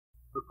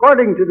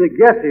according to the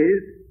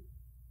guesses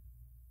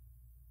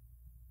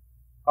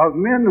of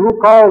men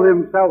who call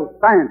themselves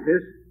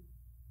scientists,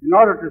 in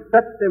order to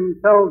set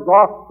themselves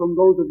off from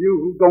those of you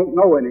who don't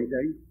know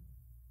anything,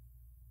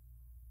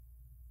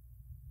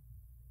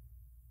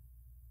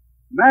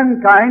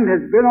 mankind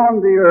has been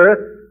on the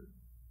earth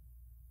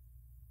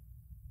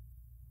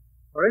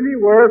for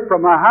anywhere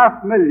from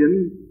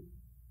 500,000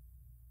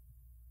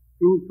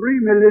 to 3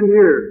 million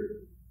years.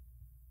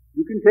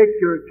 You can take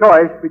your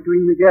choice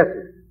between the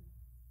guesses.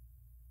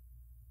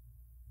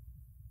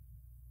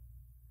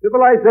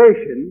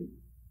 Civilization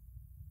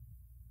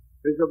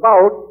is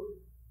about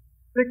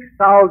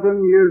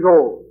 6,000 years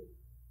old.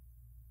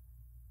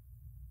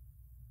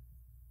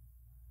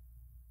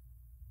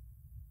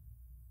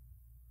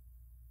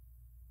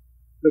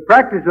 The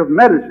practice of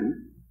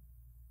medicine,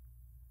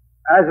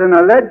 as an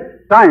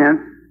alleged science,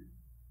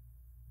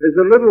 is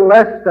a little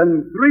less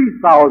than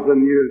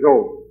 3,000 years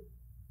old.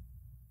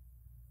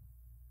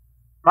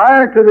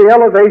 Prior to the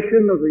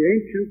elevation of the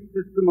ancient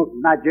system of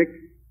magic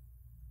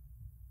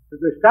to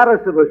the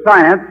status of a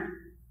science,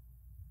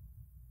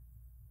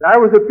 there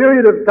was a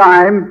period of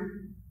time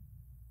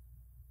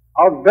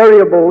of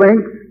variable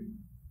length.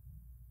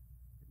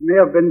 It may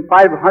have been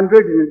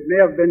 500 and it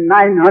may have been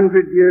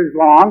 900 years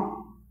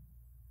long,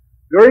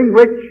 during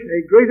which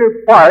a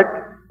great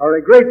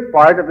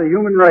part of the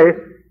human race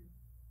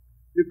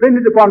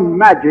depended upon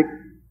magic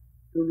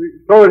to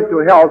restore it to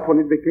health when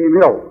it became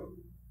ill.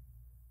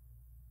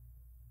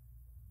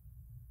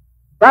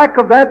 Back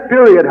of that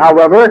period,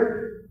 however,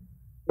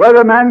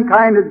 whether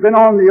mankind has been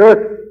on the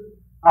earth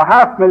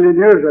 500,000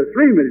 years or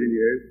 3 million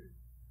years,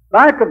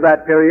 back of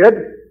that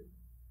period,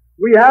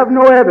 we have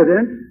no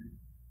evidence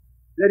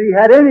that he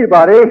had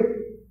anybody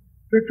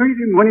to treat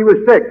him when he was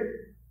sick.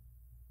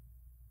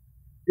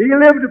 He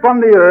lived upon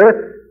the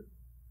earth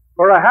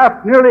for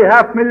nearly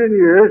 500,000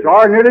 years,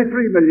 or nearly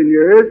 3 million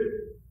years,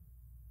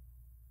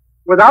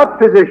 without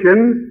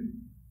physicians,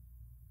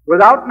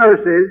 without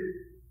nurses,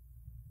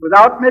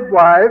 without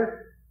midwives,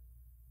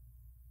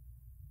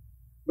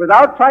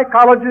 without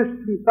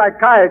psychologists and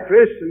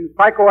psychiatrists and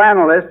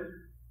psychoanalysts,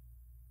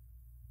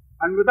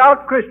 and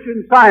without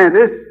Christian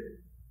scientists,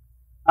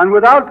 and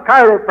without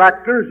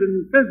chiropractors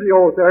and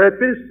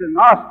physiotherapists and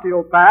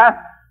osteopaths,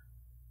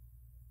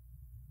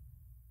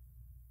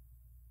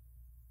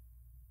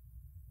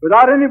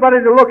 without anybody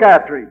to look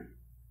after him.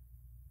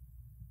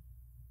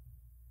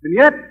 And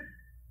yet,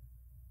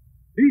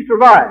 he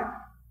survived.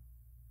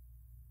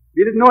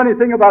 He didn't know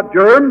anything about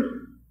germs,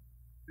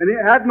 and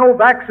he had no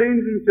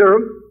vaccines and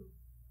serums.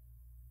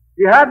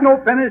 He had no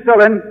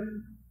penicillin,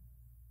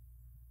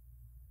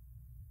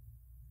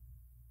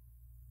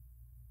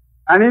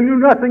 and he knew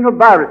nothing of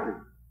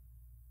viruses.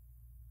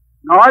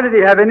 Nor did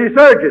he have any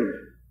surgeons,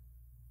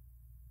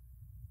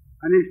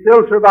 and he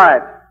still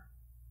survived.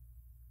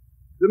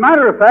 As a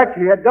matter of fact,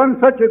 he had done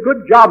such a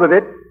good job of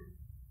it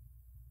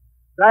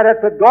that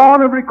at the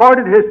dawn of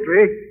recorded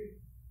history,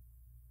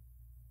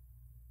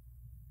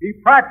 he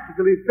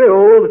practically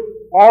filled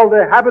all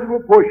the habitable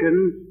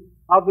portions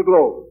of the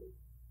globe.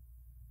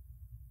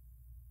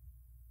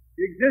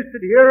 He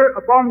existed here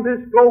upon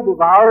this globe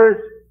of ours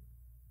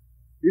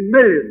in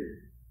millions.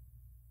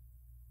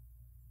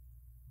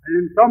 And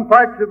in some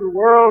parts of the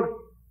world,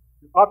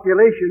 the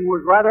population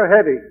was rather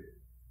heavy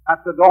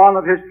at the dawn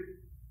of history.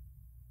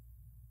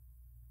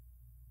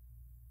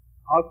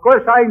 Of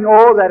course, I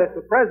know that at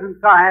the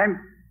present time,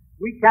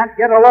 we can't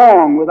get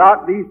along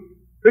without these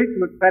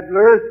treatment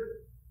peddlers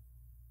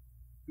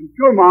and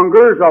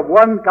curemongers of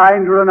one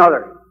kind or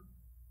another.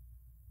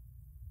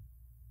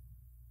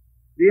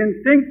 The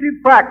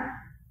instinctive practice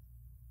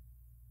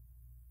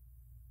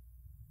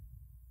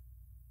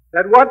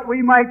that what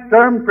we might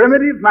term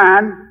primitive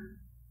man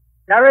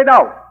carried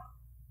out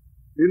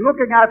in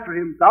looking after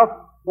himself,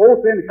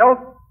 both in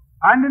health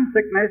and in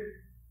sickness,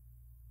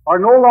 are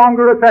no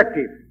longer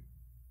effective.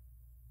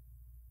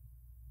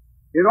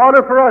 In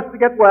order for us to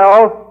get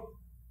well,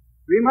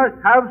 we must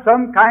have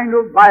some kind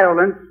of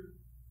violence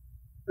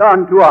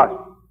done to us.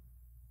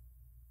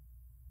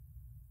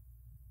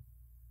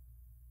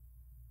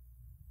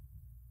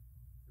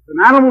 If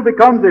an animal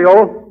becomes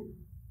ill,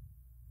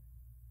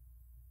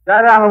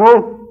 that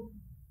animal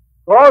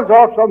goes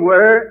off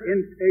somewhere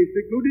in a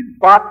secluded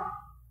spot,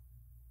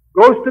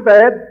 goes to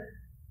bed,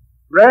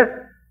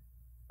 rests,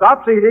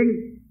 stops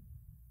eating,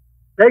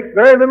 takes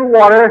very little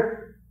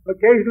water,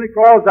 occasionally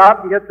crawls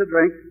out and gets a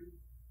drink.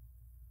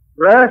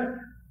 Rest,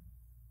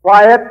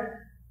 quiet,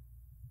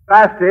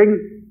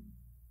 fasting,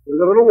 with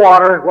a little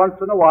water once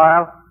in a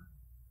while,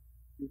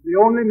 is the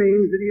only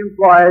means that he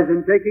employs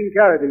in taking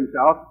care of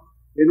himself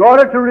in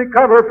order to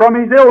recover from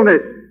his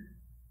illness.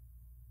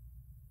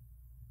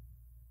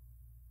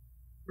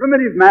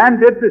 Primitive man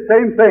did the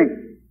same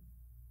thing.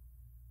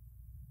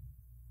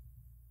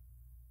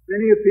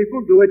 Many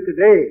people do it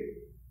today.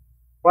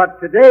 But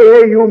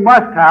today you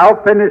must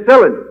have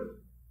penicillin.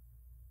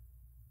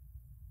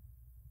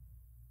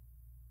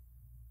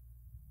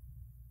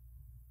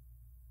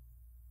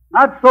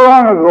 Not so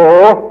long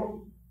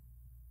ago,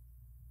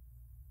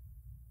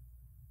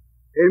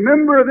 a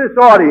member of this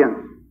audience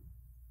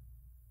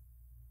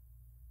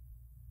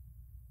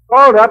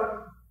called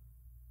up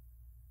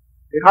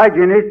the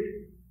hygienist,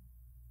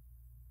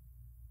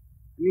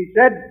 and he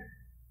said,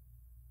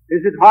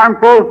 "Is it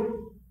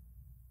harmful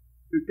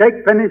to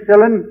take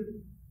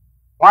penicillin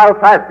while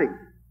fasting?"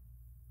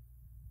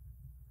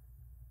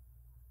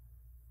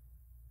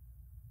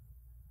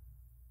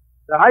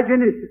 The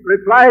hygienist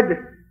replied,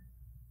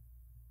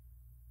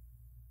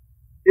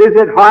 "Is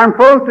it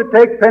harmful to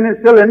take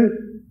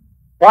penicillin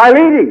while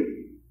eating?"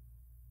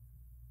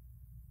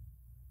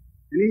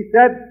 And he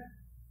said,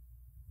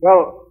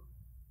 "Well,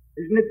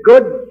 isn't it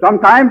good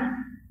sometimes?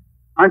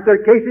 Aren't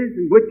there cases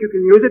in which you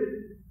can use it?"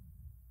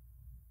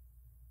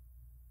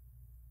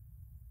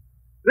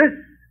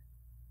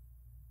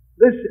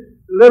 This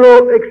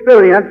little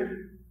experience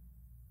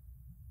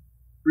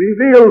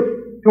reveals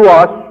to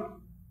us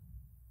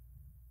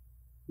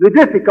the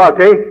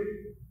difficulty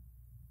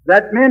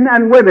that men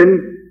and women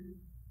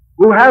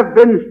who have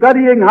been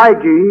studying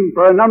hygiene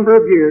for a number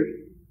of years,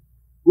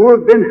 who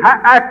have been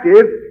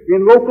active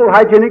in local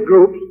hygienic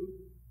groups,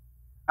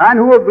 and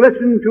who have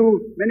listened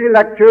to many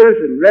lectures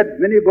and read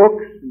many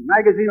books and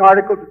magazine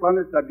articles upon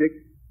the subject,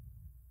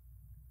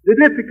 the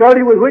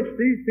difficulty with which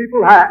these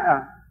people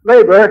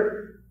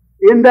labor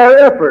in their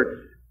efforts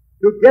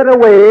to get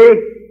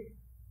away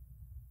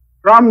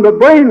from the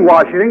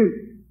brainwashing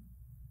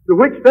to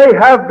which they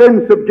have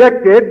been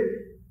subjected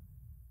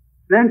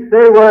since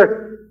they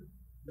were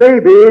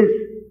babies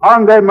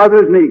on their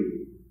mother's knee.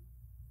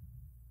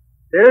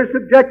 They are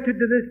subjected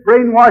to this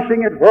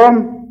brainwashing at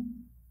home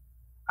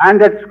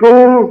and at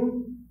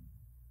school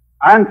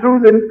and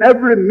through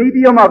every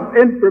medium of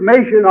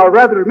information, or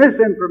rather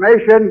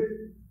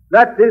misinformation,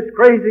 that this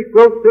crazy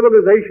quilt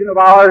civilization of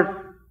ours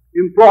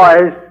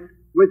employs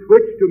with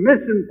which to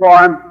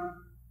misinform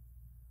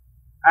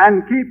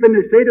and keep in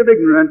a state of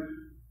ignorance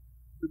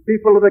the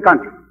people of the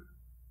country.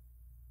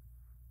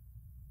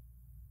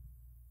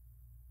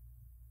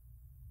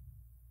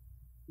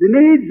 The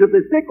needs of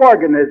the sick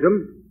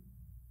organism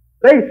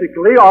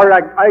basically are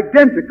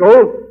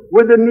identical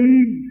with the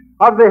needs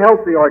of the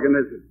healthy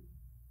organism.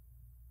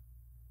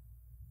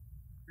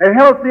 A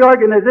healthy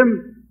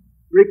organism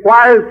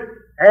requires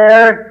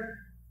air,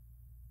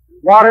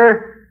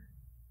 water,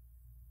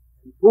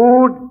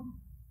 food,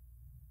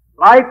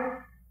 light,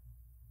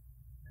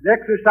 and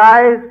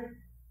exercise,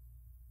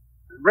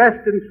 and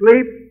rest and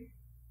sleep,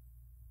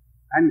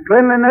 and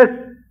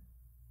cleanliness,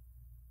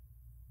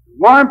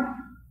 warmth,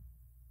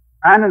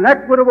 and an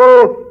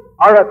equitable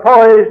or a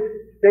poised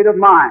state of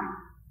mind,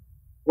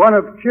 one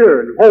of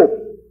cheer and hope,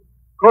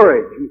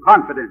 courage and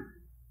confidence,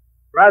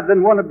 rather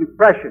than one of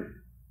depression,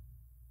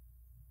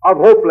 of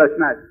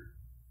hopelessness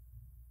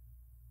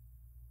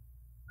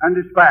and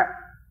despair.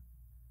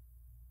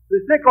 The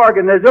sick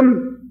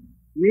organism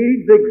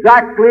needs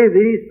exactly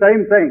these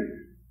same things,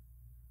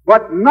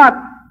 but not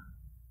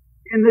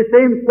in the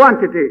same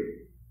quantity.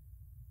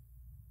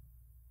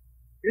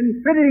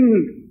 In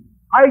fitting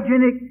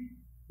hygienic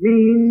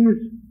means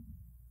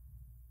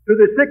to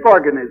the sick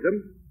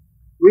organism,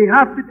 we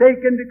have to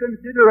take into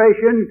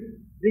consideration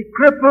the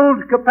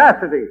crippled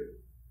capacity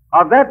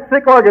of that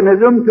sick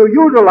organism to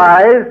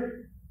utilize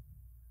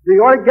the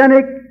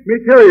organic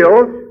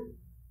materials,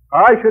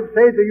 or I should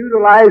say to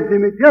utilize the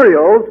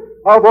materials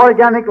of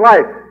organic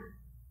life.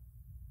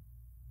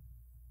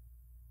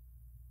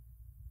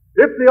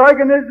 If the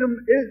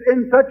organism is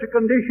in such a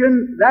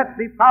condition that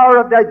the power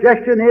of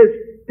digestion is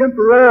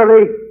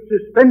temporarily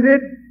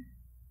suspended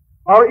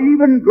or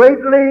even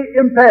greatly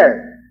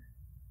impaired,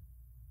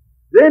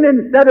 then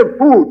instead of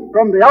food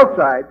from the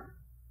outside,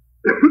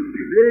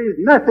 it is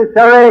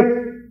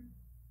necessary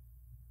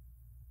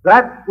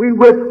that we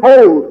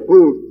withhold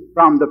food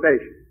from the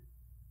patient.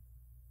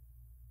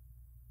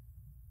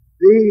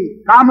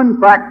 The common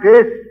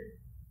practice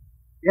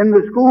in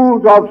the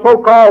schools of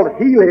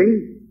so-called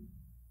healing,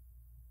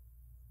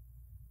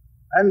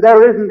 and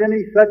there isn't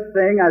any such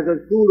thing as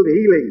a school of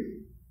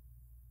healing,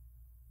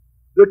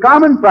 the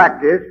common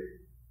practice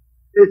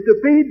is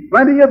to feed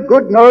plenty of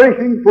good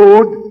nourishing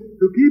food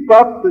to keep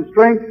up the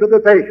strength of the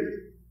patient.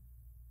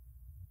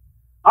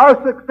 How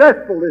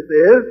successful this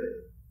is,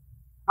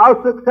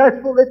 how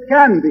successful it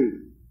can be,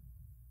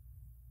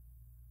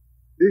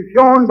 is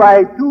shown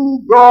by two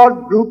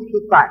broad groups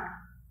of facts.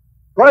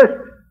 First,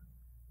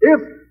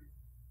 if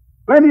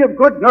plenty of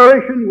good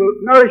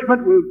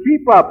nourishment will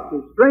keep up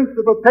the strength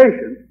of a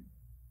patient,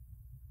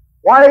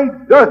 why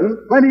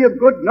doesn't plenty of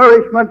good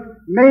nourishment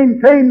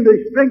maintain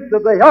the strength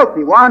of the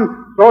healthy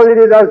one so that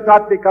he does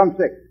not become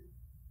sick?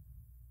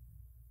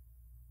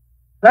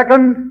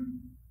 Second,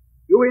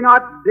 do we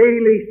not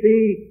daily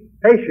see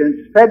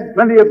patients fed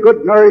plenty of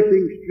good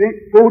nourishing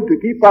food to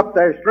keep up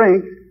their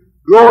strength,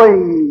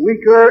 growing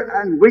weaker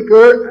and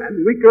weaker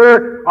and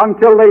weaker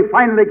until they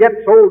finally get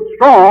so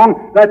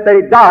strong that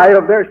they die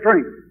of their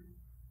strength?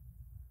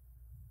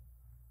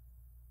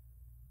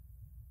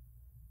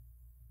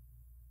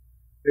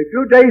 A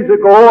few days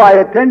ago, I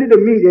attended a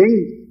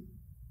meeting,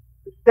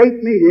 a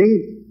state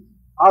meeting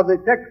of the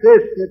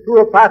Texas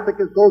Naturopathic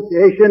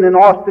Association in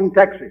Austin,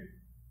 Texas.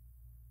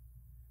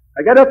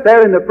 I got up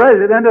there and the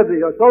president of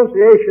the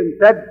association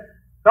said,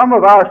 some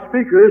of our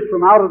speakers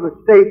from out of the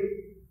state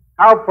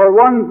have, for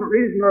one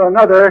reason or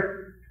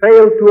another,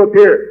 failed to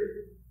appear.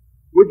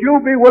 Would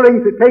you be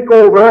willing to take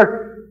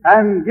over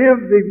and give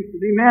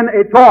the men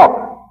a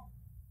talk?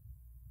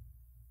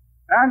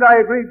 And I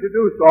agreed to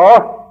do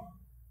so.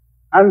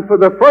 And for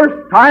the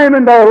first time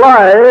in their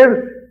lives,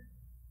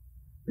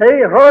 they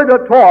heard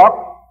a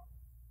talk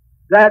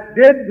that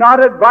did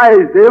not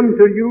advise them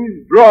to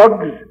use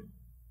drugs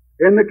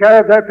in the care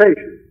of their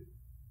patients.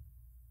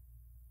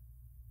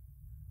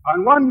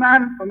 And one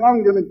man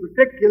among them in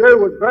particular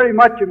was very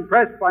much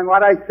impressed by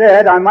what I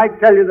said. I might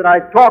tell you that I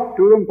talked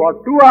to him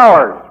for 2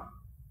 hours.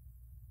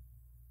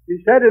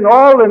 He said, in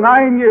all the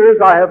 9 years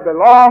I have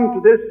belonged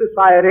to this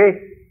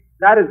society,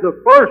 that is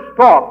the first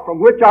talk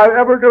from which I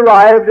ever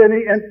derived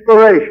any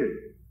inspiration.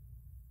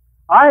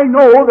 I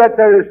know that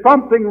there is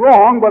something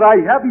wrong, but I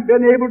haven't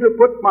been able to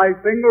put my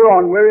finger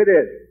on where it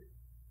is.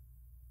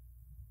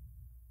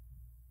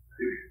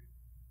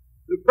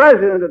 The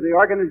president of the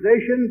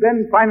organization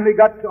then finally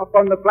got up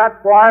on the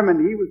platform,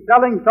 and he was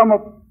telling some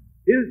of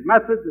his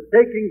methods of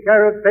taking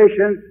care of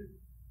patients,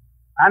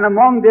 and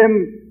among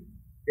them,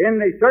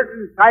 in a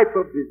certain type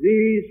of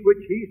disease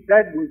which he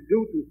said was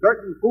due to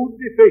certain food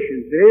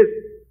deficiencies,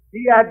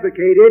 he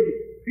advocated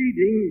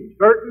feeding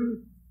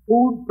certain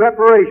food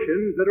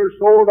preparations that are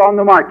sold on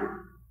the market.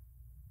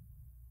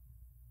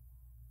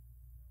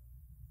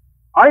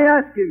 I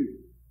asked him,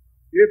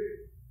 if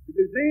the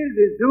disease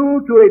is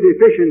due to a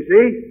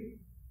deficiency,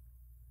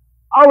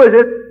 how is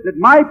it that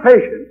my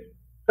patients,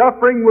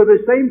 suffering with the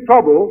same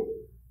trouble,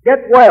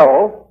 get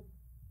well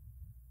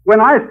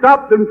when I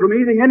stop them from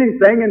eating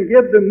anything and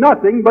give them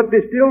nothing but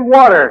distilled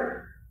water?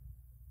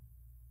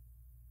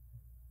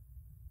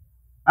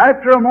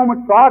 After a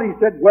moment's thought, he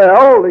said,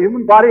 well, the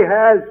human body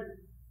has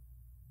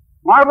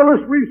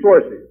marvelous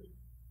resources.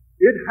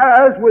 It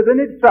has within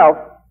itself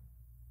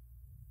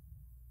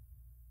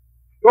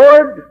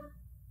stored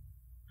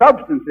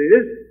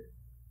substances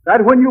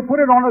that when you put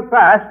it on a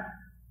fast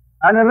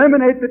and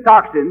eliminate the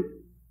toxins,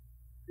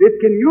 it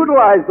can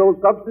utilize those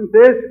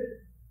substances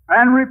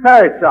and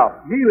repair itself,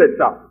 heal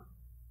itself.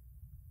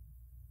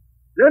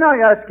 Then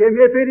I asked him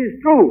if it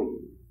is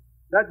true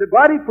that the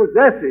body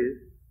possesses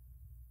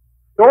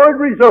stored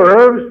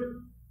reserves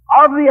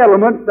of the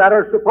elements that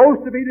are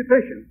supposed to be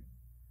deficient,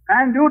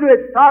 and due to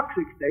its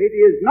toxic state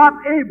is not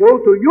able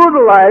to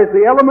utilize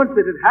the elements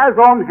that it has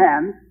on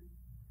hand.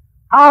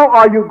 How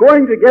are you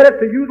going to get it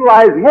to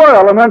utilize more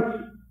elements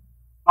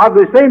of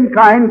the same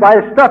kind by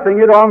stuffing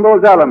it on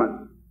those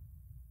elements?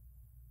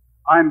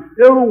 I'm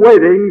still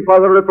waiting for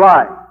the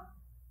reply.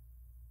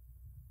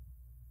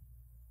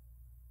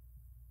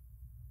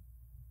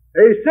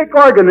 A sick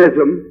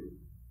organism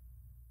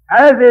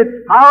has its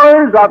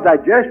powers of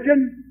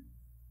digestion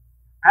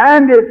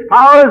and its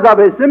powers of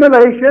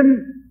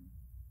assimilation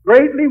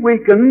greatly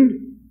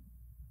weakened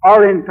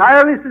or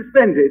entirely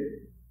suspended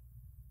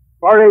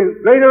for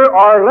a greater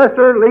or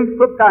lesser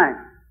length of time.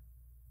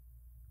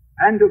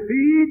 And to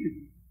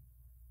feed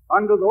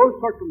under those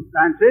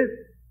circumstances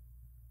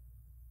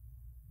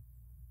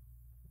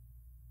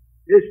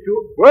is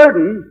to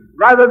burden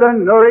rather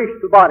than nourish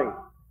the body.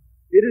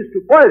 It is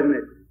to poison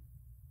it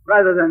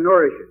rather than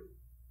nourish it.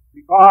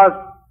 Because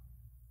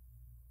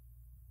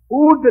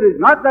food that is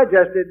not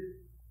digested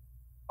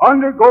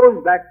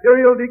undergoes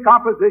bacterial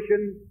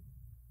decomposition,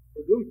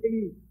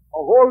 producing a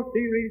whole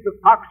series of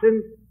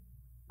toxins,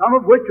 some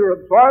of which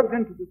are absorbed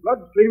into the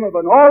bloodstream of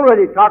an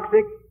already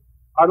toxic,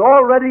 an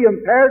already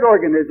impaired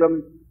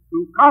organism,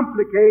 to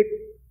complicate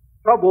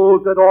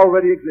troubles that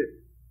already exist.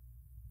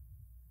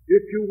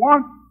 If you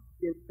want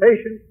your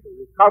patient to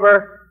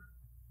recover,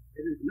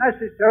 it is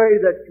necessary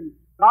that you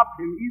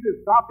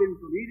either stop him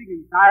from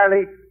eating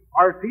entirely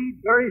or feed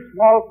very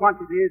small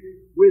quantities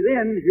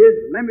within his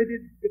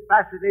limited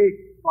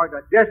capacity for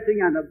digesting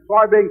and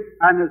absorbing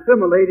and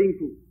assimilating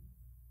food.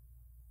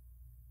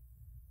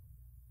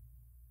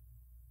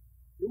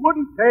 You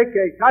wouldn't take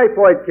a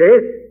typhoid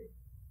case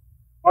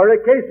or a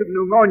case of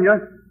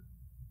pneumonia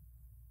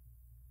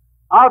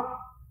out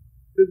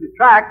to the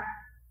track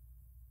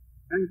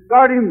and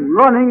start him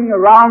running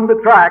around the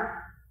track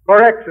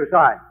for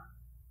exercise.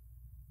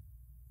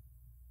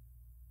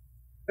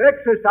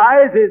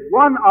 Exercise is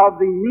one of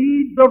the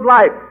needs of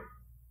life.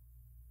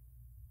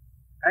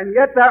 And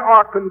yet there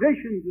are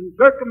conditions and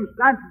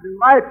circumstances in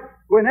life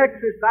when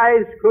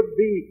exercise could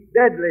be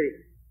deadly,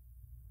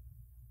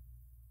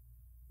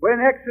 when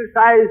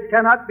exercise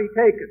cannot be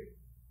taken.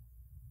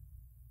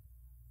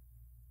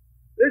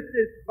 This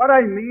is what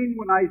I mean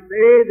when I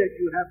say that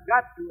you have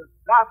got to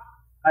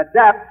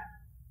adapt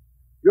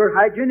your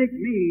hygienic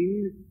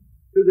means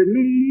to the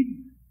needs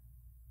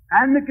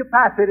and the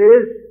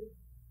capacities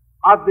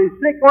of the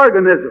sick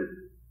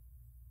organism.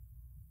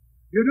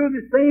 You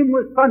do the same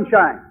with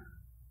sunshine.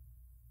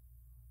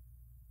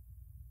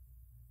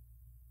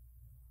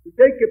 You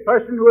take a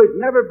person who has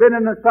never been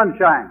in the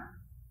sunshine,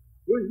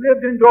 who has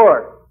lived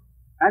indoors,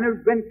 and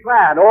who's been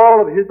clad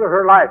all of his or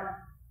her life,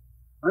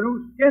 and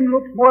whose skin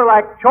looks more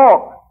like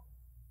chalk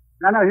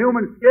than a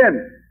human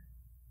skin,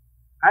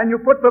 and you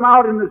put them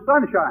out in the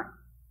sunshine,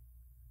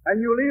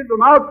 and you leave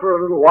them out for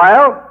a little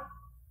while,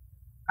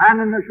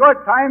 and in a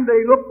short time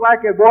they look like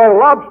a boiled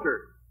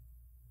lobster.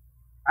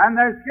 And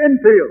their skin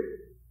peels,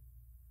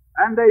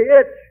 and they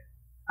itch,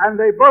 and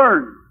they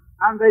burn,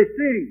 and they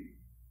sting.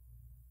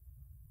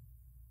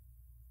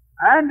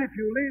 And if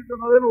you leave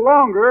them a little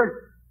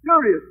longer,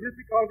 serious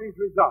difficulties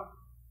result.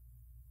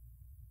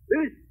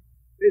 This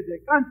is a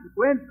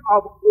consequence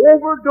of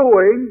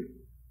overdoing,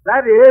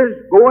 that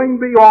is, going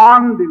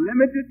beyond the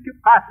limited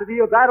capacity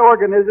of that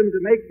organism to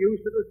make use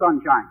of the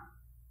sunshine.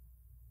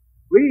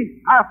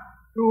 We have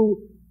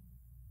to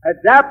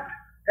adapt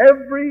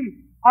every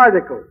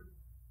article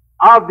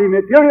of the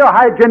materia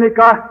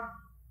hygienica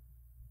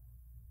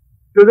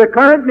to the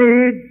current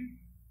needs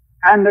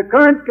and the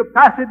current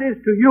capacities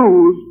to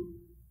use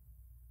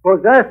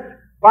possessed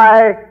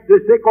by the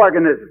sick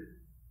organism.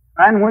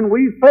 And when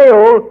we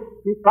fail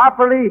to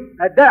properly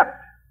adapt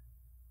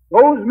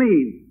those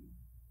means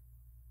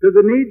to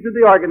the needs of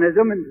the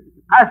organism and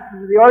the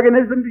capacity of the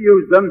organism to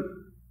use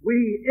them,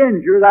 we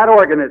injure that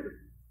organism.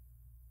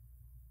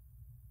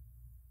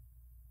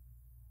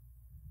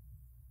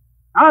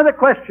 Now the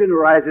question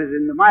arises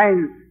in the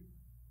minds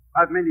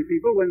of many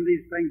people when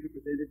these things are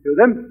presented to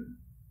them.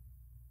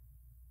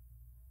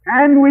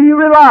 Can we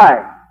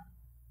rely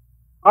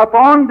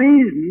upon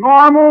these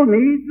normal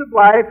needs of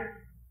life,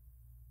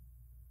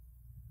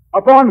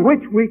 upon which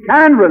we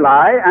can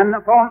rely, and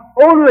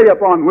only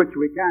upon which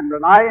we can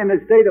rely in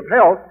a state of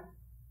health?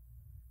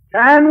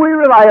 Can we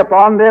rely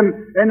upon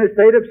them in a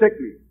state of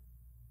sickness?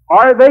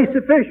 Are they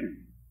sufficient?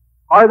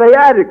 Are they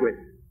adequate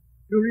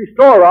to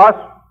restore us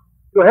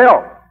to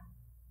health?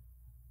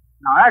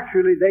 Now,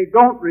 actually, they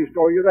don't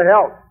restore you to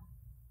health.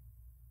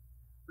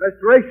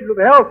 Restoration of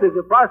health is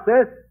a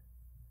process,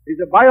 is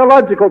a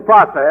biological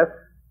process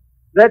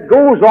that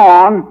goes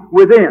on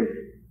within.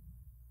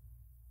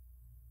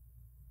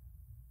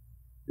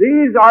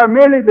 These are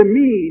merely the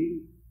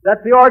means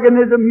that the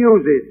organism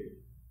uses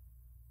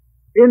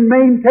in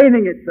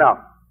maintaining itself,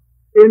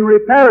 in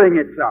repairing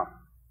itself,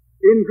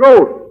 in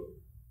growth,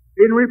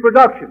 in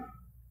reproduction,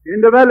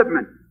 in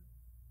development,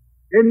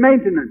 in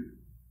maintenance,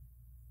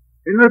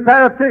 in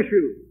repair of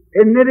tissue,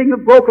 in knitting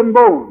of broken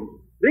bones.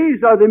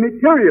 These are the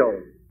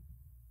materials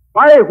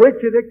by which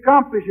it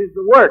accomplishes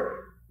the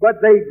work,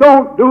 but they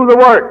don't do the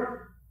work.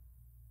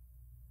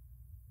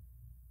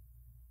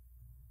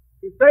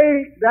 To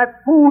say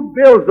that food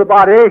builds the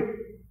body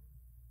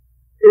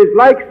is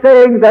like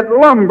saying that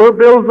lumber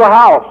builds the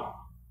house.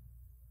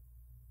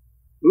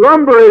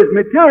 Lumber is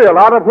material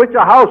out of which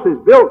a house is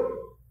built,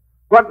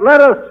 but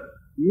let us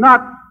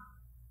not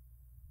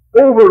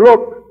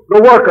overlook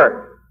the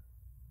worker.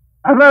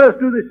 And let us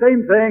do the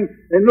same thing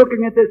in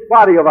looking at this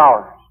body of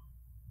ours.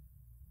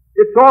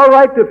 It's all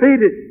right to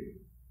feed it,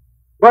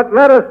 but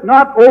let us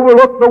not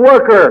overlook the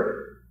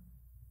worker,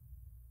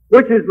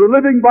 which is the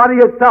living body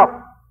itself,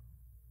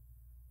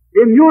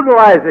 in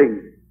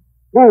utilizing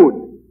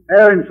food,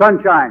 air and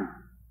sunshine,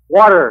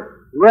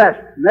 water, rest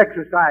and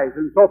exercise,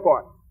 and so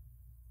forth.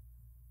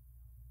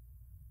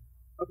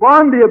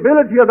 Upon the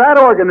ability of that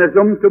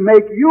organism to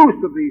make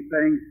use of these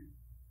things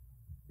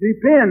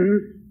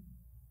depends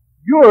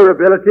your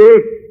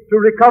ability to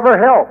recover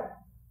health.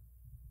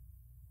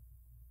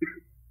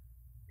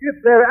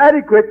 If they're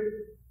adequate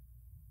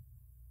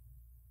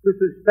to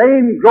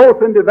sustain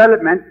growth and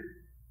development,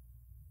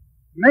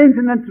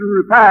 maintenance and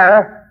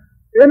repair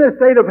in a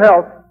state of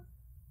health,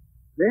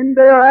 then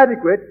they are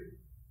adequate,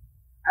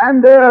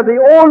 and they are the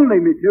only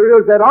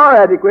materials that are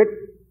adequate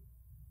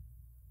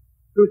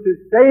to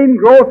sustain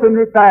growth and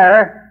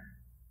repair,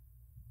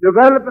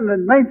 development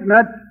and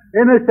maintenance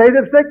in a state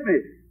of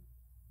sickness.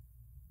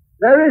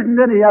 There isn't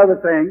any other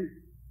thing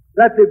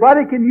that the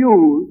body can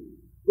use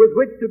with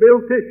which to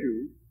build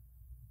tissue,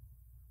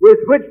 with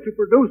which to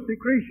produce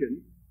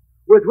secretion,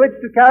 with which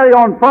to carry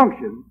on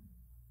function,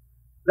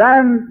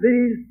 than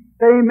these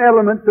same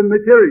elements and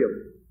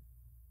materials.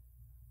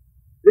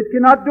 It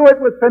cannot do it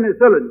with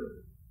penicillin.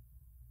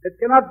 It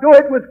cannot do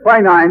it with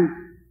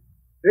quinine.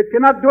 It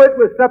cannot do it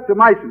with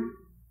streptomycin.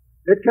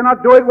 It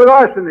cannot do it with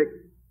arsenic.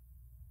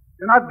 It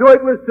cannot do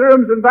it with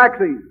serums and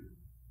vaccines.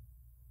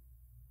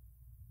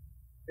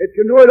 It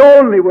can do it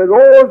only with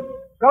those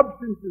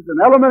substances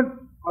and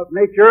elements of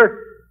nature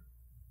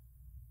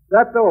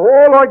that the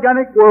whole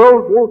organic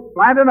world, both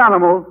plant and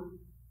animal,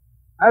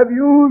 have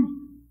used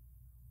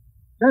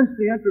since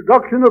the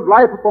introduction of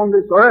life upon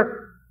this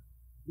earth,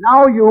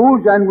 now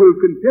use and will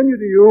continue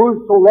to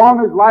use so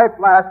long as life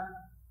lasts,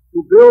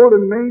 to build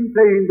and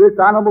maintain this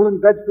animal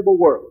and vegetable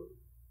world.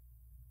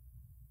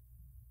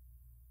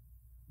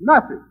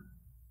 Nothing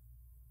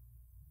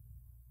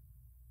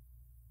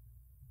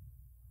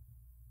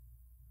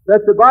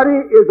that the body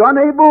is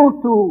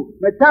unable to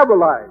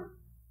metabolize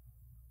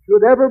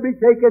should ever be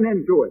taken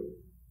into it.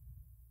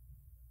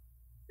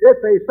 If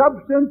a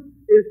substance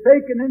is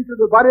taken into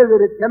the body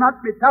that it cannot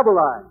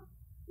metabolize,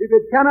 if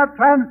it cannot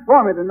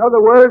transform it, in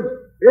other words,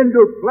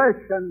 into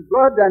flesh and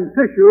blood and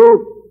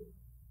tissue,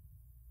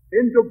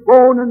 into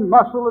bone and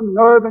muscle and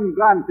nerve and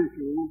gland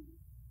tissue,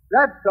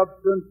 that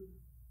substance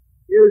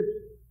is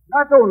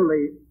not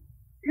only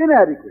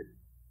inadequate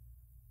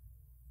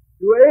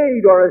to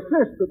aid or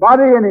assist the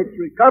body in its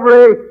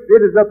recovery,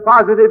 it is a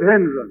positive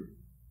hindrance,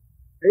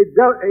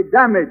 a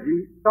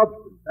damaging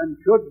substance, and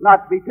should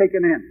not be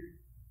taken in.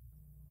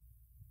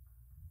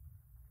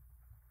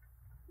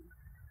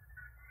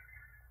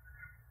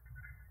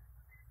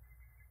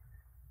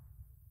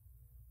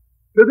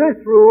 To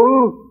this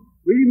rule,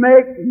 we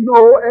make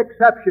no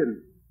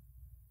exception.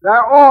 There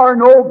are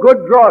no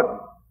good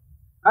drugs.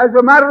 As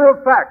a matter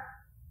of fact,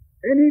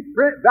 any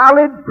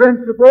valid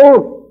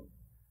principle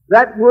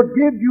that would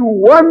give you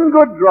one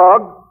good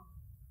drug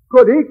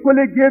could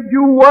equally give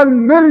you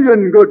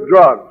 1,000,000 good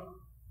drugs.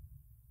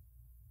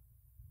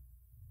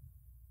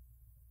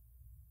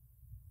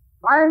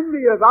 Find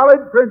me a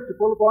valid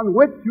principle upon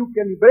which you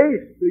can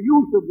base the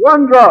use of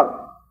one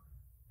drug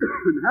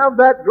and have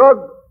that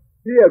drug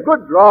be a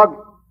good drug,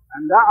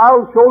 and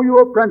I'll show you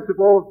a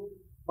principle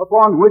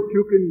upon which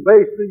you can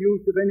base the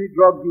use of any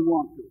drug you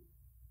want to.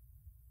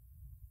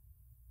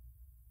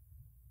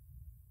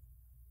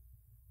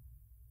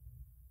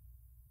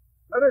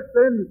 Let us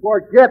then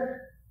forget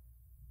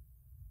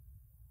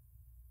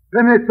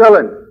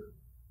penicillin,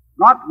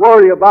 not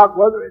worry about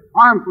whether it's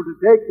harmful to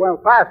take while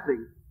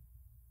fasting,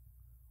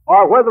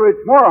 or whether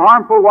it's more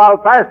harmful while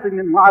fasting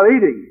than while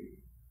eating.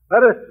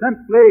 Let us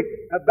simply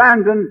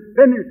abandon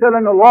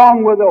penicillin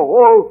along with the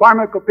whole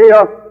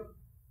pharmacopoeia,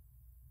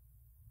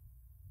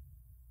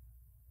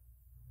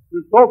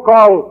 the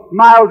so-called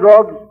mild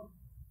drugs,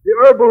 the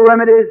herbal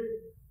remedies,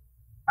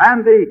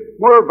 and the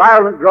more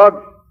violent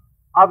drugs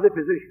of the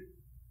physician.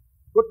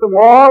 Put them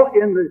all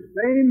in the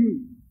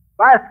same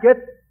basket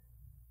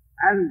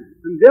and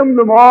condemn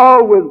them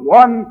all with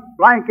one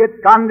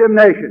blanket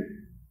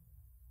condemnation.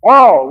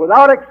 All,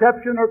 without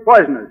exception, are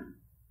poisonous.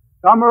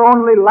 Some are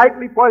only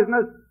lightly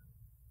poisonous,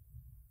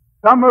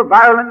 some are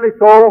violently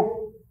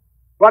so,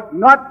 but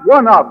not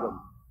one of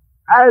them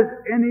has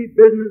any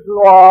business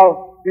at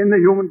all in the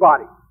human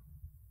body.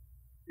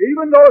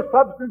 Even those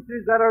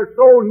substances that are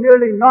so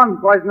nearly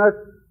non-poisonous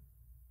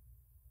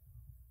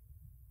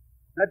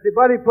that the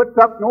body puts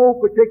up no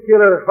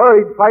particular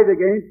hurried fight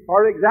against.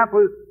 For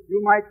example,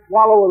 you might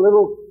swallow a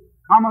little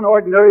common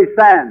ordinary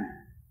sand.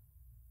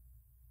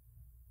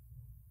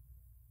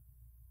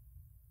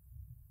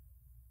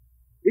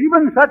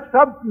 Even such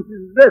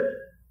substances as this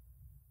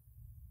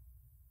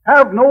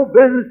have no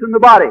business in the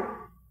body.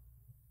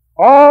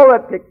 All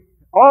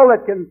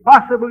that can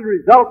possibly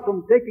result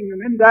from taking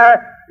them in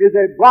there is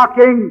a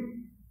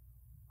blocking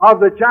of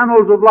the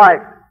channels of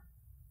life.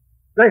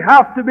 They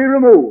have to be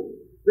removed.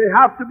 They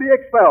have to be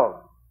expelled.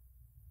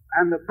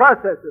 And the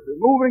process of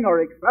removing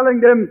or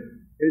expelling them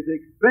is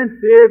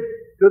expensive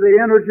to the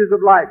energies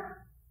of life.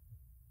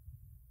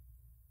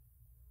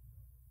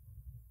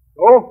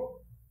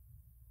 So,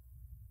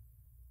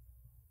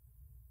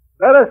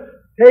 let us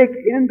take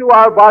into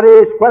our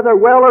bodies, whether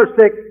well or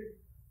sick,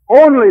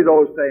 only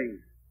those things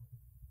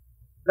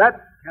that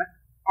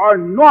are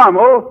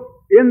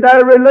normal in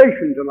their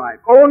relation to life.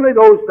 Only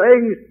those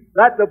things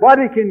that the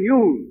body can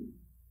use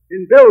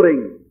in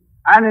building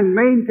and in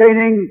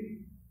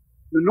maintaining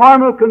the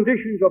normal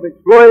conditions of its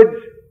fluids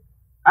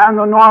and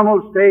the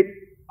normal state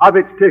of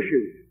its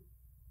tissues.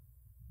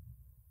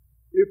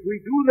 If we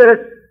do this,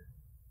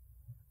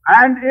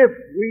 and if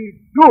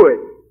we do it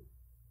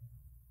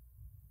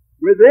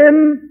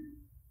within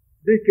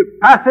the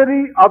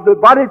capacity of the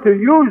body to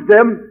use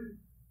them,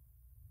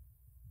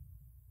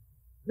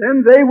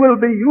 then they will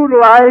be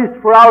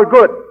utilized for our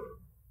good,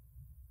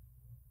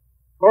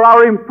 for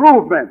our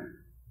improvement.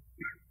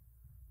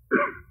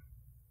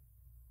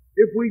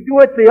 If we do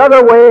it the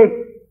other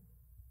way,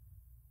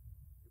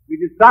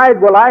 we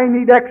decide, well, I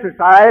need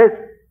exercise,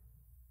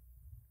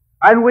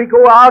 and we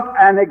go out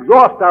and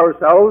exhaust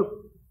ourselves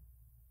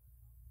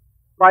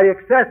by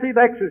excessive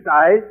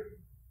exercise.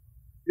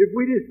 If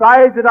we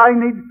decide that I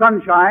need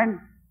sunshine,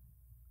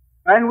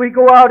 and we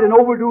go out and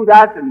overdo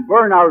that and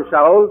burn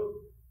ourselves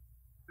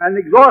and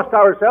exhaust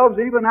ourselves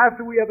even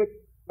after we have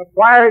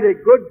acquired a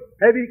good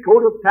heavy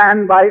coat of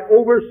tan by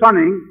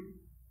over-sunning,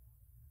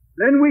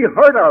 then we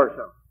hurt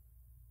ourselves.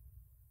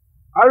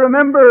 I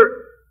remember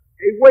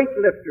a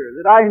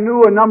weightlifter that I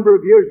knew a number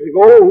of years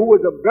ago who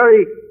was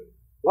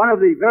one of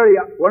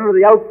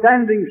the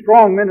outstanding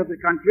strong men of the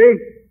country,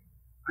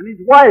 and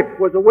his wife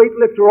was a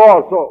weightlifter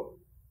also.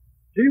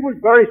 She was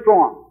very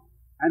strong,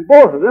 and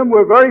both of them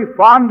were very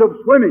fond of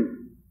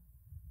swimming,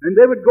 and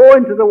they would go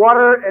into the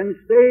water and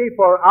stay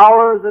for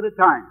hours at a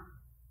time.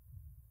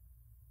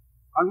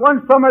 And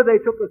one summer they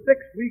took a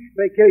 6-week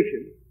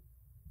vacation,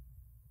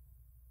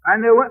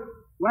 and they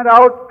went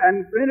out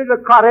and rented a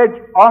cottage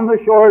on the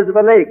shores of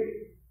a lake.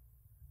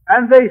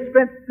 And they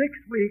spent 6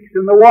 weeks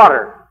in the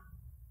water.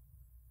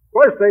 Of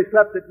course, they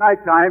slept at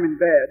night time in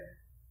bed,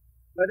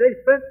 but they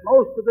spent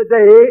most of the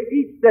day,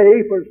 each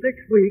day, for 6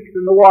 weeks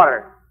in the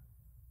water.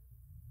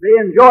 They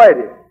enjoyed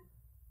it.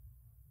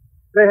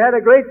 They had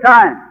a great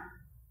time.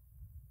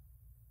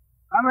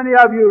 How many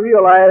of you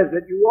realize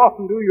that you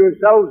often do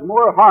yourselves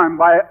more harm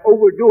by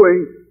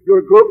overdoing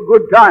your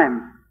good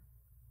times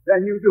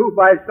than you do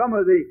by some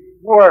of the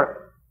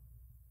more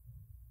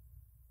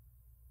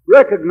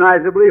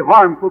recognizably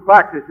harmful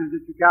practices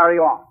that you carry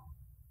on.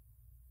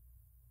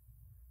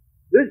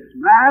 This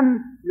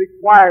man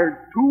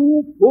required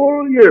 2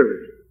 full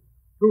years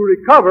to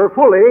recover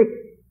fully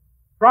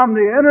from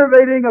the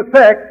enervating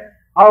effect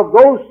of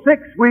those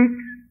 6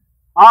 weeks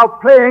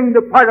of playing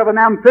the part of an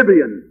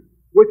amphibian,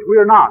 which we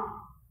are not.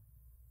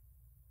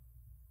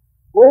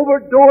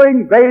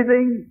 Overdoing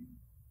bathing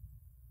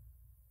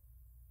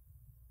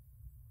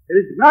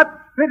is not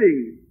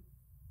fitting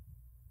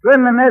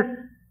cleanliness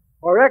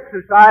or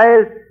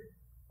exercise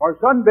or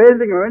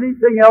sunbathing or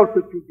anything else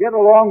that you get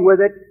along with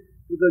it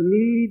to the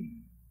needs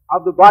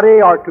of the body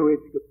or to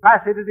its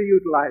capacity to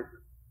utilize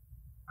it.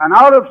 And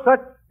out of such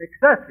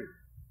excesses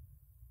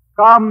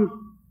comes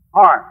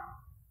harm.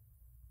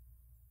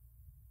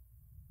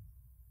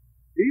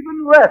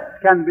 Even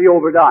rest can be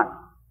overdone.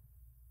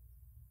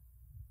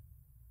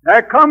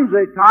 There comes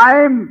a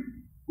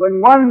time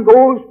when one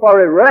goes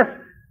for a rest,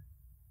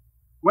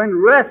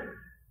 when rest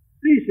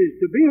ceases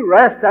to be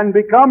rest and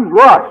becomes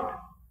rust.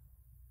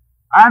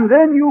 And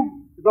then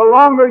the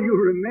longer you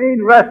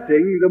remain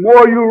resting, the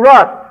more you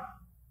rust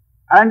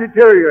and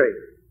deteriorate.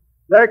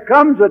 There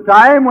comes a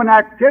time when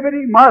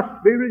activity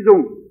must be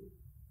resumed.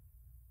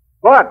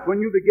 But when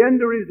you begin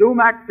to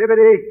resume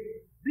activity,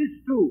 this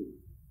too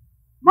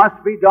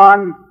must be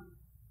done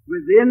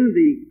within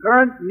the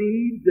current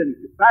needs and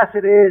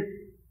capacities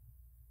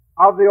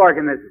of the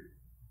organism.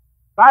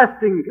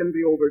 Fasting can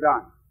be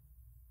overdone.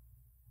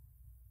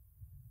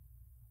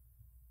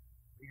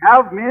 We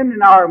have men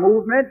in our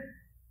movement,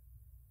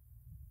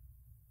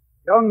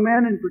 young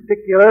men in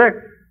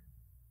particular.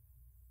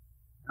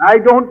 I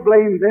don't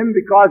blame them,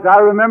 because I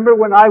remember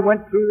when I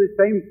went through the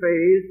same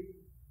phase,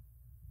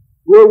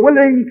 we're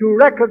willing to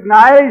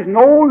recognize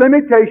no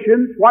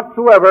limitations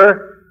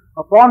whatsoever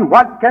upon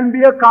what can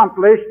be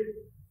accomplished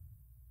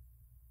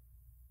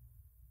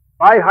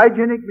by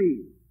hygienic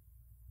means.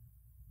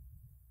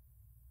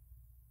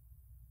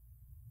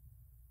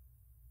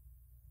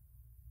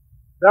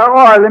 There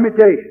are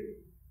limitations.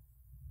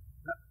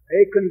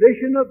 A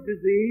condition of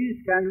disease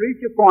can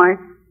reach a point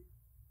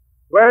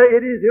where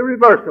it is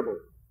irreversible,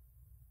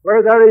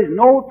 where there is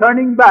no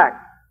turning back,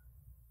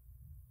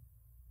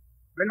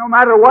 where no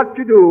matter what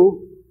you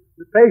do,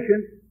 the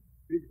patient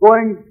is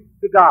going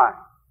to die.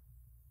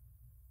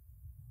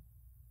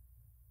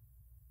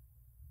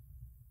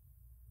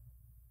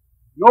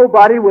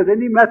 Nobody with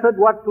any method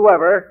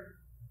whatsoever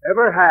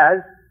ever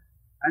has,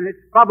 and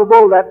it's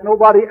probable that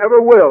nobody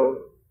ever will,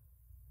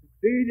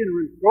 succeed in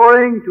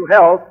restoring to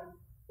health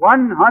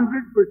 100%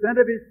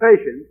 of his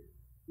patients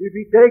if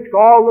he takes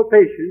all the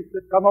patients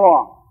that come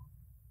along.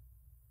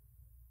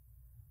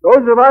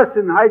 Those of us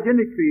in the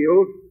hygienic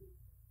field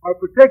are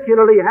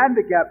particularly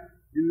handicapped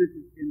in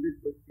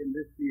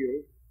this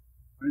field,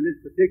 or in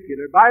this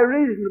particular, by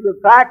reason of the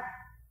fact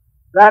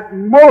that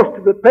most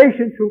of the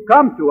patients who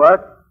come to us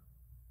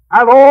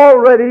have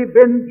already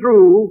been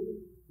through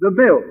the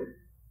mill.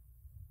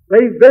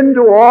 They've been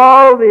to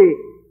all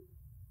the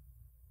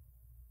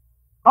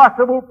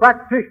possible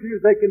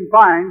practitioners they can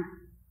find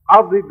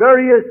of the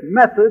various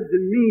methods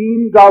and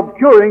means of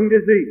curing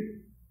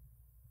disease.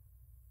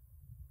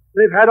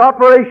 They've had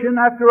operation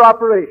after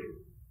operation.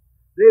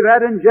 They've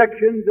had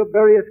injections of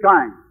various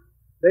kinds.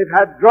 They've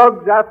had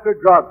drugs after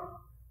drugs.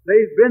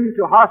 They've been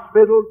to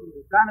hospitals, and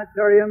to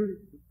sanitariums,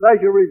 to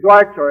pleasure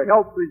resorts, or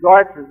health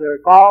resorts as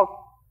they're called.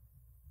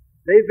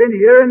 They've been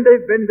here and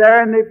they've been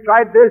there, and they've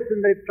tried this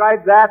and they've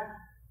tried that,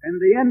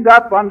 and they end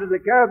up under the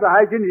care of the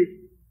hygienist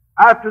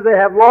after they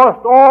have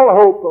lost all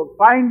hope of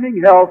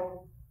finding health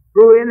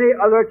through any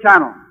other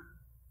channel.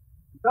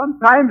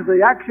 Sometimes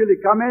they actually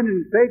come in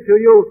and say to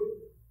you,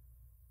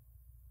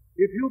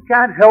 if you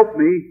can't help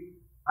me,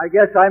 I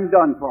guess I'm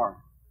done for.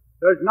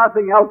 There's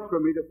nothing else for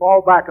me to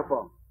fall back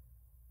upon.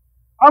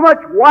 How much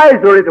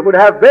wiser it would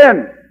have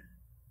been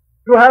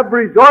to have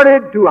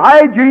resorted to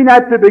hygiene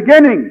at the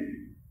beginning.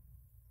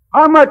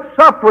 How much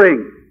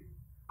suffering,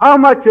 how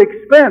much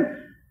expense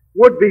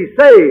would be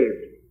saved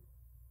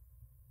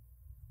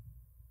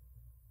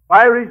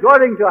by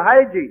resorting to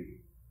hygiene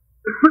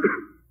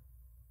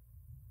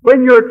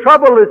when your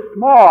trouble is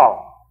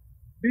small,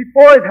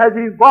 before it has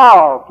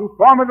evolved to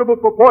formidable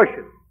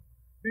proportions,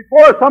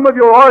 before some of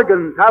your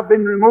organs have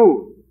been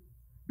removed,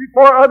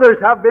 before others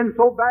have been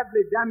so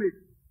badly damaged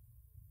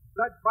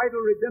that vital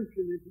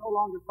redemption is no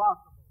longer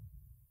possible.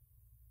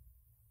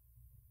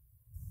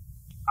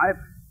 I've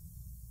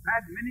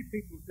had many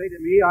people say to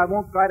me, I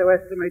won't try to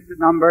estimate the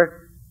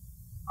number,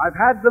 I've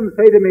had them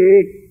say to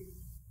me,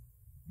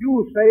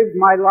 you saved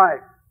my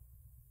life.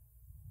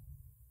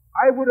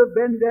 I would have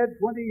been dead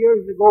 20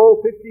 years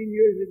ago, 15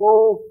 years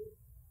ago,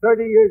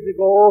 30 years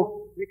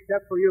ago,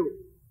 except for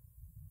you.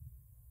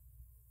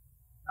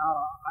 Now,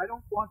 I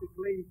don't want to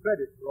claim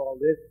credit for all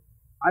this.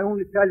 I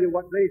only tell you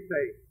what they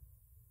say.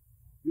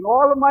 In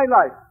all of my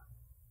life,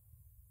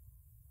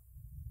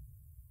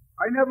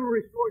 I never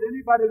restored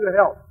anybody to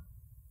health.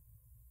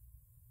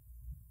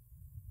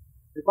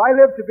 If I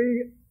live to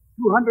be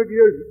 200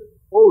 years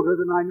older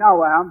than I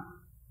now am,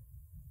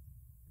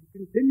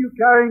 continue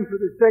caring for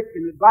the sick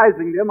and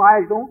advising them.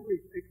 I don't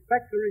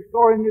expect to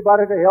restore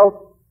anybody to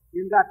health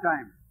in that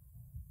time.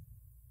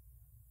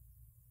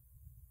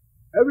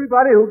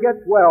 Everybody who gets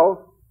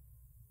well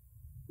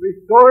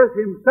restores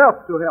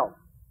himself to health.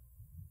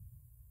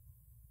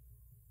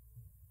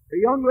 A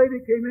young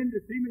lady came in to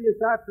see me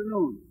this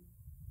afternoon,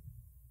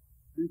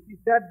 and she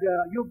said,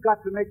 "You've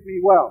got to make me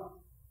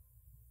well."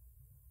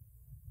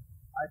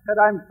 I said,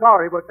 "I'm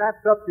sorry, but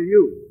that's up to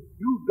you.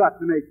 You've got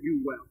to make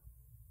you well."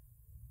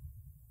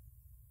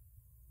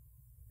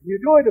 You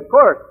do it, of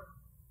course,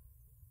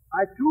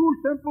 by two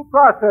simple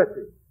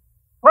processes.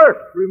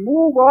 First,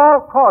 remove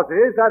all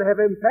causes that have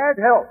impaired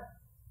health.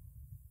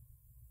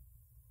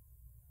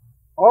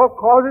 All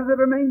causes that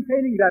are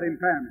maintaining that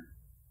impairment.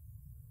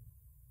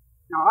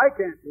 Now, I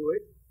can't do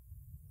it.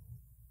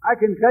 I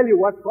can tell you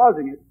what's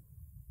causing it.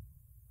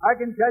 I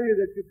can tell you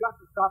that you've got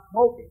to stop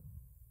smoking.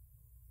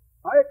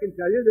 I can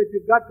tell you that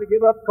you've got to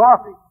give up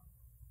coffee.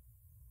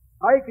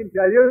 I can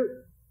tell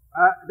you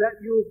that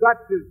you've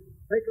got to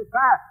take a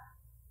fast.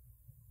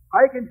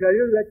 I can tell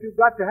you that you've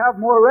got to have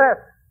more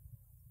rest.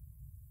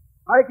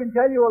 I can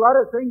tell you a lot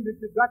of things that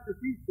you've got to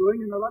cease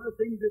doing and a lot of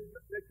things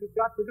that you've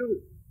got to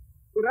do.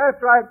 But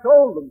after I've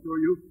told them to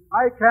you,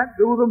 I can't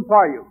do them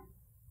for you.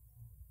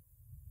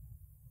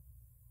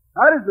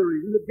 That is the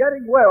reason that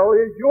getting well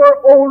is your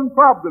own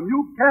problem.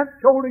 You can't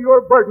shoulder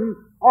your burden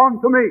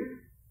onto me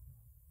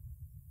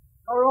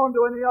or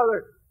onto any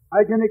other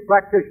hygienic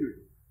practitioner.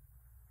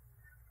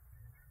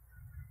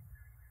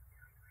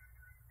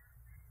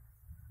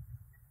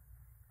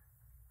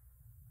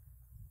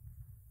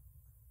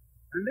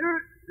 And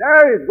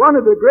there is one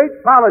of the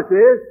great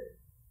fallacies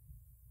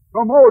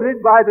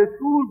promoted by the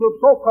schools of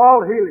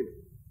so-called healing.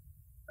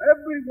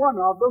 Every one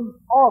of them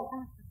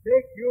offers to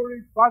take your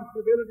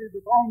responsibilities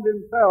upon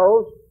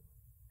themselves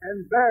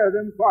and bear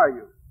them for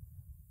you.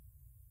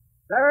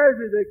 Theirs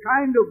is a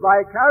kind of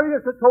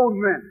vicarious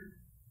atonement.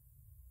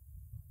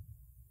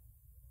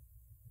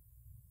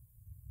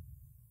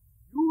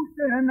 You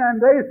sin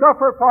and they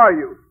suffer for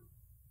you.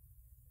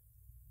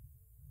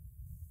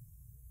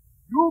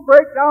 You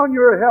break down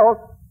your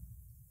health,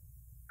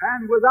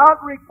 and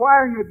without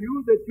requiring of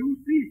you that you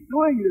cease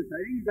doing the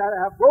things that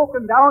have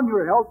broken down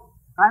your health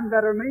and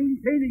that are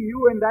maintaining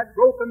you in that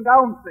broken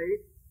down state,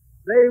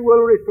 they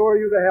will restore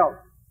you to health.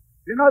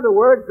 In other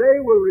words, they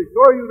will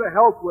restore you to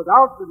health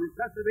without the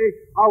necessity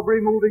of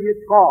removing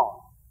its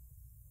cause.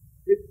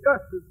 It's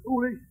just as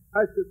foolish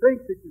as to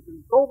think that you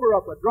can sober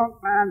up a drunk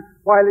man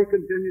while he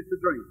continues to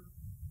drink.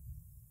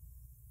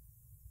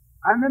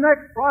 And the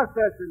next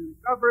process in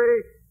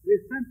recovery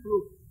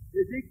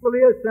is equally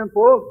as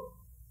simple.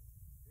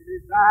 It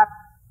is that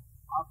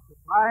of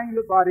supplying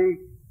the body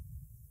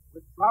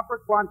with proper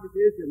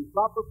quantities and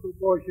proper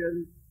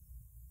proportions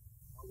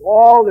of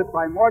all the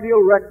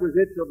primordial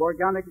requisites of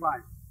organic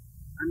life.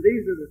 And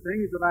these are the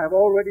things that I have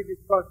already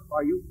discussed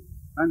for you.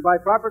 And by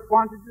proper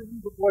quantities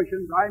and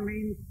proportions, I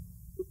mean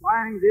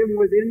supplying them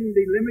within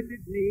the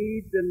limited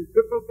needs and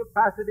triple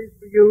capacities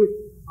for use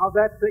of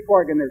that sick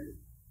organism.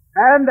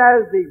 And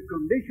as the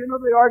condition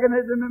of the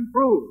organism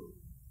improves,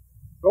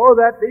 so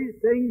that these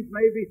things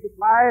may be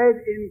supplied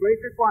in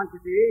greater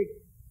quantity,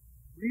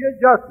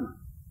 readjustment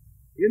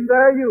in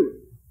their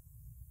use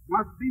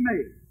must be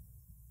made.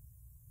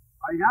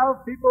 I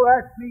have people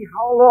ask me,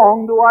 how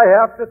long do I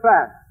have to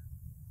fast?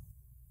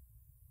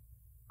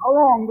 How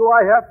long do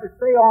I have to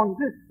stay on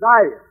this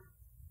diet?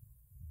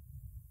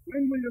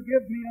 When will you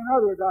give me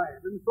another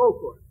diet? And so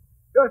forth.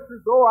 Just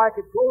as though I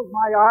could close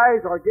my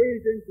eyes or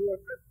gaze into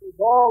a crystal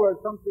ball or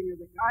something of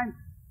the kind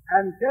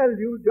and tell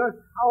you just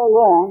how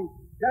long,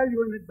 tell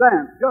you in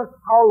advance just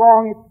how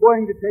long it's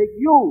going to take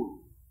you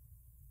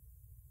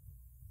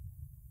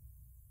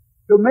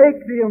to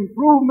make the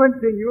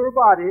improvements in your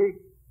body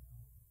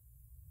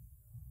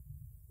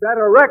that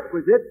are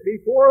requisite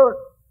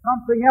before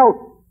something else,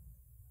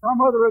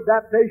 some other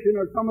adaptation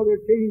or some other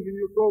change in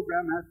your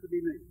program has to be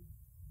made.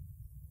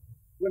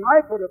 When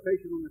I put a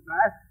patient on the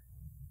fast,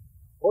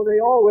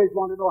 they always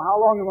want to know, how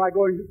long am I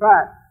going to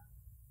fast?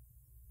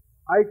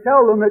 I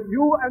tell them that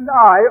you and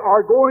I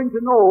are going to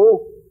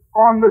know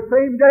on the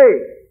same day.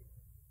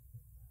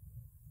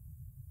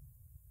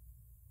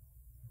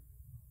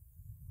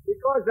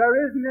 Because there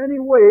isn't any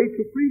way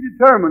to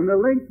predetermine the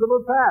length of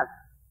a fast.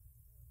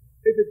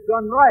 If it's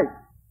done right,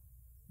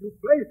 you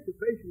place the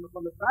patient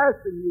upon the fast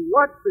and you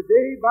watch the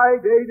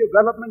day-by-day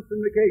developments in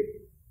the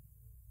case.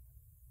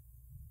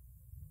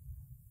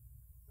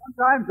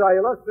 Sometimes I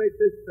illustrate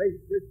this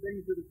thing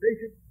to the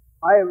patient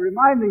by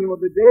reminding him of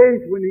the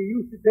days when he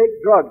used to take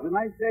drugs. And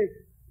I say,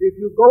 if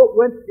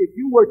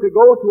you were to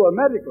go to a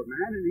medical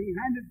man and he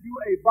handed you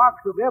a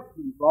box of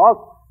Epsom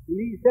salts and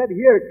he said,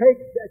 here, take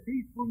a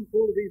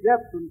teaspoonful of these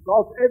Epsom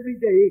salts every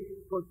day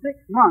for 6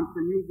 months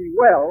and you'll be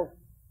well,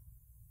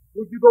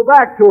 would you go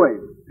back to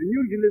him? And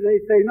usually they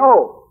say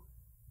no.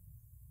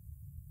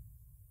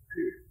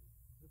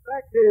 The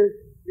fact is,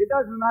 it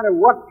doesn't matter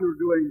what you're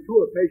doing to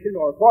a patient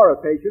or for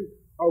a patient,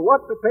 or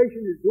what the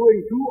patient is doing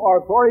to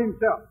or for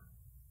himself.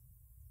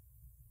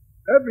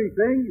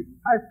 Everything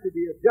has to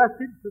be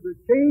adjusted to the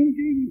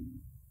changing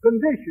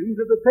conditions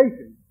of the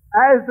patient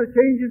as the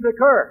changes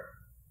occur.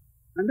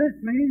 And this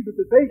means that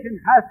the patient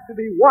has to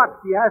be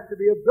watched, he has to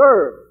be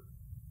observed.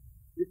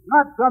 It's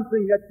not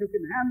something that you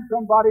can hand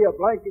somebody a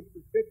blanket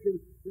prescription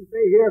and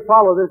say, here,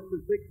 follow this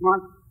for 6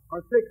 months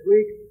or 6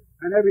 weeks,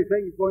 and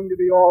everything's going to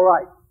be all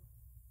right.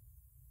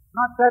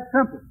 Not that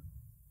simple.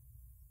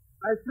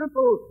 As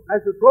simple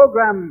as the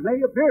program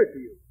may appear to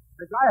you,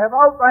 as I have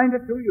outlined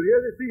it to you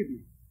here this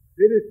evening,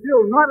 it is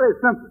still not as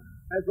simple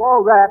as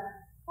all that,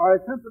 or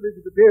as simple as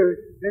it appears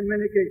in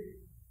many cases.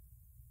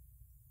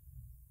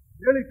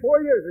 Nearly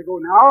 4 years ago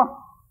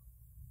now,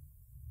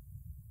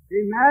 a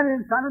man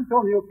in San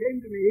Antonio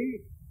came to me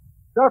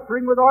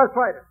suffering with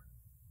arthritis.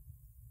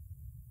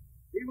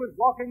 He was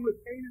walking with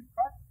cane and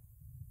crutch.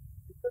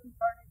 He couldn't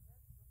turn his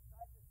head from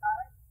side to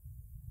side.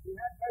 He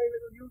had very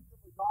little use of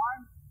his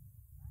arms.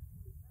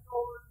 And he was bent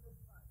over in this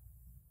side.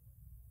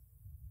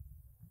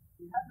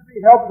 He had to be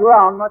helped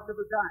around much of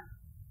the time.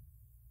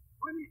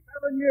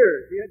 27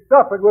 years he had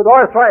suffered with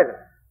arthritis.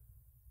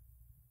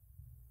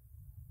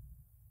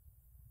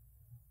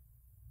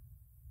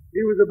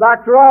 He was a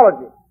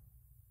bacteriologist.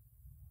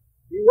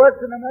 He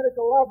worked in a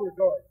medical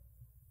laboratory.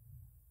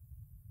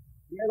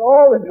 He had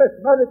all the best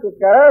medical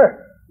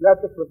care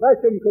that the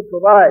profession could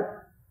provide.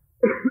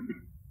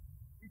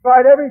 He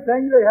tried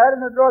everything they had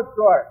in the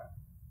drugstore.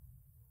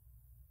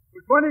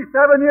 For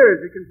 27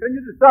 years he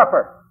continued to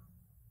suffer.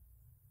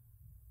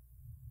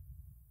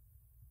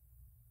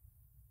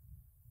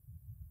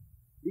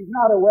 He's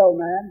not a well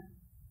man.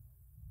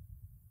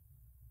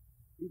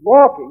 He's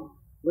walking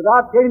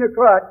without cane or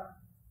crutch.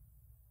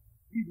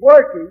 He's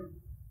working.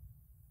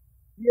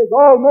 He is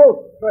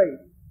almost straight.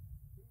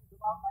 He's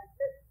about like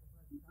this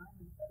at the present time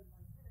instead of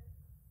like this.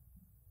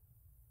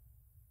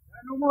 There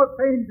are no more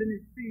pains in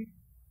his feet.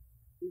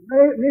 His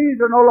knees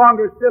are no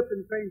longer stiff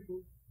and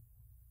painful.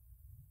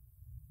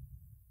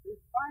 His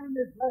spine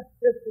is less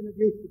stiff than it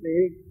used to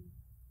be.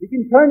 He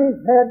can turn his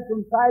head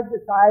from side to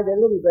side a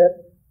little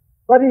bit,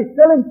 but he's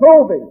still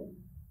improving.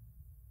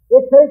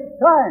 It takes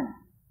time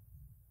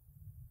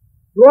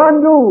to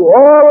undo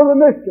all of the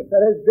mischief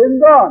that has been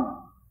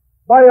done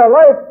by a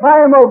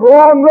lifetime of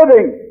wrong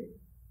living.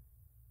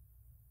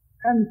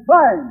 And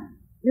time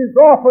is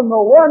often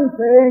the one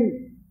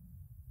thing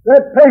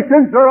that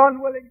patients are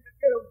unwilling to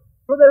give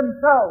to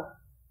themselves.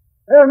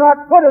 They're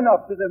not good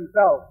enough to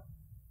themselves,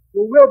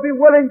 who will be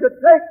willing to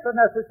take the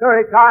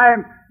necessary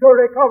time to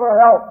recover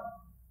health.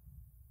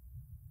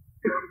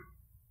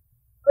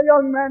 A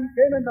young man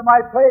came into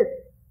my place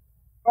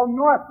from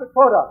North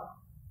Dakota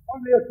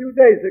only a few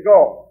days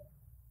ago.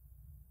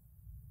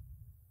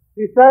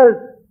 He says,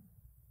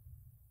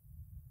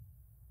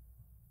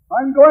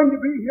 I'm going to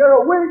be here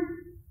a week.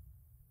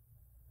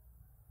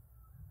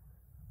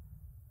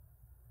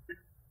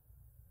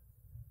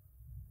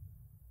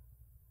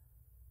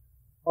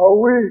 A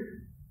week.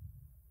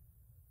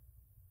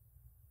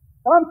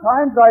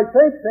 Sometimes I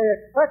think they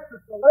expect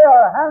us to lay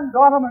our hands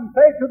on them and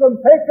say to them,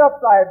 take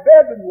up thy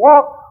bed and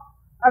walk,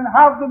 and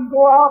have them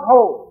go out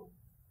whole.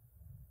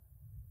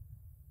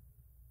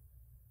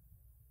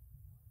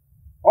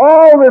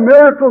 All the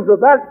miracles of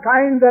that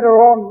kind that are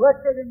on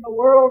record in the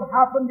world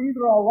happened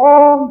either a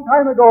long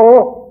time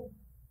ago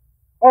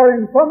or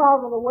in some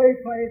out-of-the-way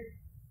place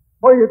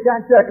where you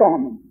can't check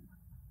on them.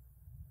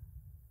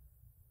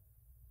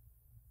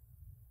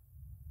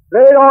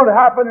 They don't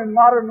happen in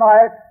modern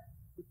life,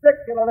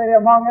 particularly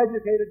among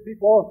educated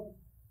people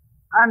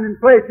and in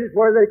places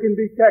where they can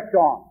be checked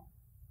on.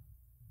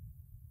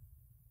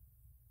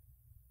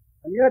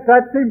 And yet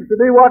that seems to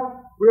be what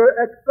we're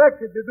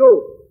expected to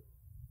do.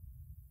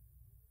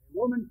 A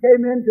woman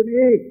came in to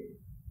me,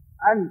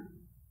 and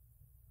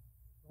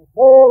the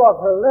whole of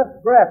her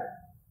left breast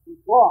was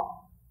gone.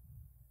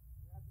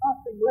 There was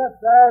nothing left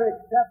there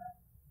except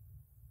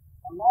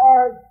a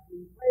large,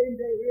 inflamed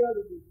area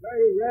that was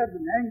very red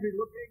and angry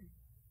looking,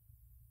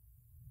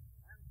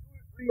 and 2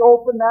 or 3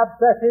 open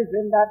abscesses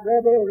in that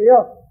red area.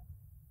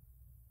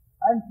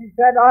 And she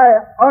said,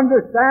 I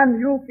understand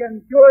you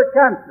can cure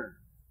cancer.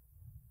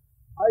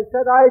 I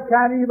said, I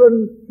can't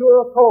even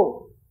cure a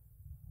cold.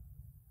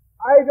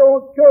 I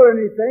don't cure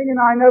anything, and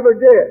I never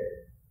did.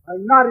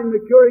 I'm not in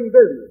the curing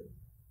business.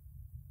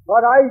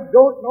 But I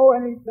don't know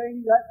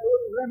anything that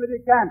will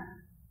remedy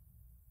cancer.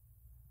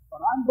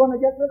 But I'm going to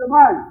get rid of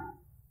mine.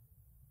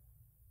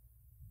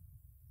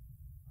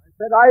 I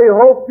said, I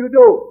hope you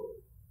do.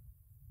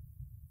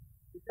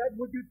 She said,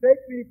 would you take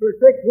me for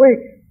 6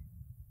 weeks?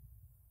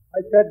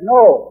 I said,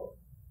 no.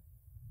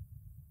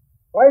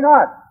 Why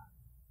not?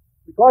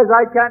 Because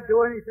I can't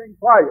do anything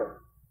for you.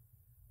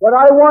 But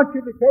I want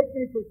you to take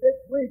me for 6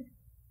 weeks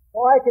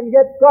so I can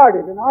get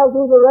started, and I'll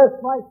do the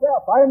rest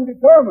myself. I am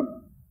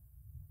determined.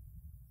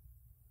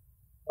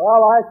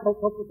 Well, I took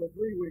her for 3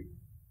 weeks.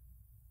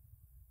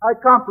 I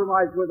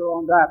compromised with her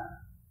on that.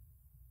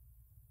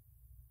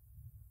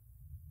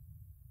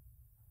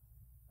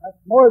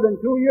 That's more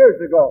than 2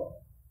 years ago.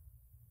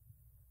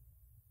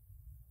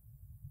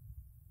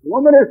 The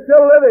woman is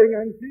still living,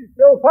 and she's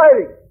still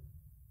fighting.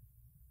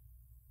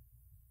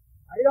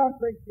 I don't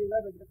think she'll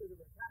ever get rid of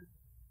her cancer.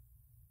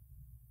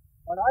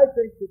 But I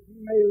think that you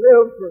may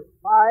live for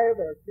 5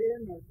 or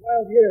 10 or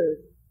 12 years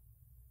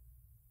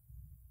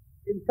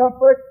in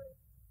comfort,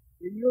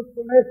 in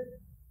usefulness,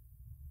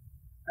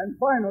 and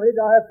finally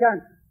die of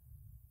cancer,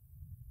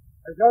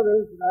 as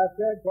others that I've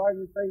said quite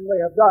in the same way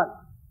have done.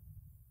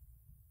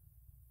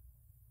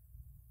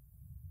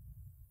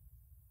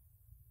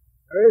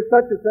 There is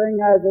such a thing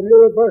as an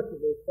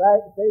irreversible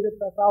state of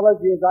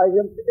pathology, as I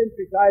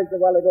emphasized a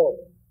while ago.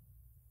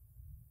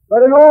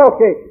 But in all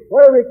cases,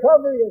 where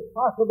recovery is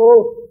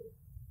possible,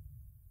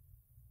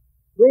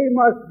 we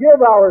must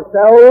give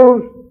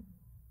ourselves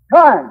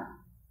time.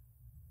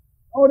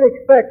 Don't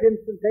expect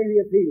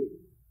instantaneous healing.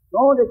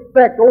 Don't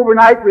expect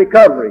overnight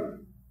recovery.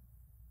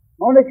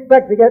 Don't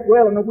expect to get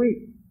well in a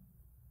week,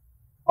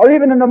 or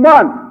even in a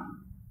month,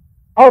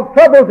 of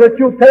troubles that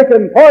you've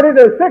taken 40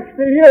 to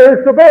 60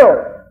 years to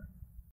build.